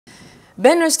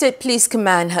Benue State Police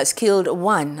Command has killed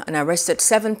 1 and arrested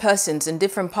 7 persons in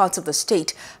different parts of the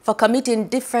state for committing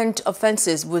different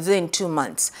offences within 2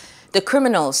 months. The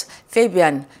criminals,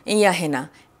 Fabian Inyahena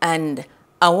and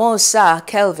Awosa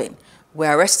Kelvin,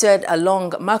 were arrested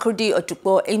along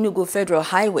Makurdi-Otukpo Enugu Federal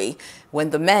Highway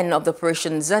when the men of the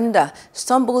Operation Zanda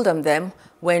stumbled on them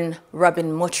when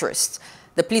robbing motorists.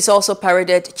 The police also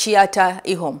paraded Chiata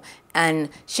Ihom and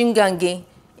Shingangi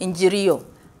Injirio,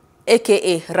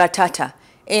 aka Ratata,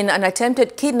 in an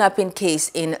attempted kidnapping case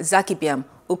in Zakibiam,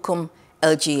 Ukum,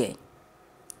 LGA.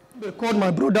 They called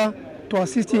my brother to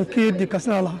assist him kill the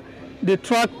Kasanala. They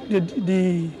tracked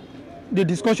the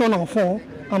discussion on phone,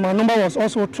 and my number was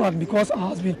also tracked because I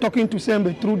was been talking to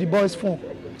Sembe through the boy's phone.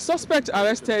 Suspect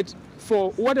arrested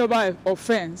for whatever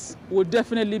offense will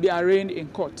definitely be arraigned in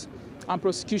court, and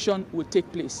prosecution will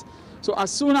take place. So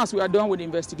as soon as we are done with the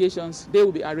investigations, they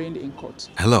will be arraigned in court.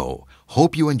 Hello,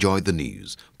 hope you enjoyed the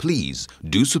news. Please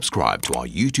do subscribe to our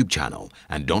YouTube channel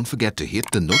and don't forget to hit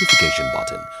the notification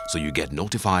button so you get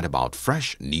notified about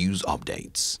fresh news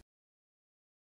updates.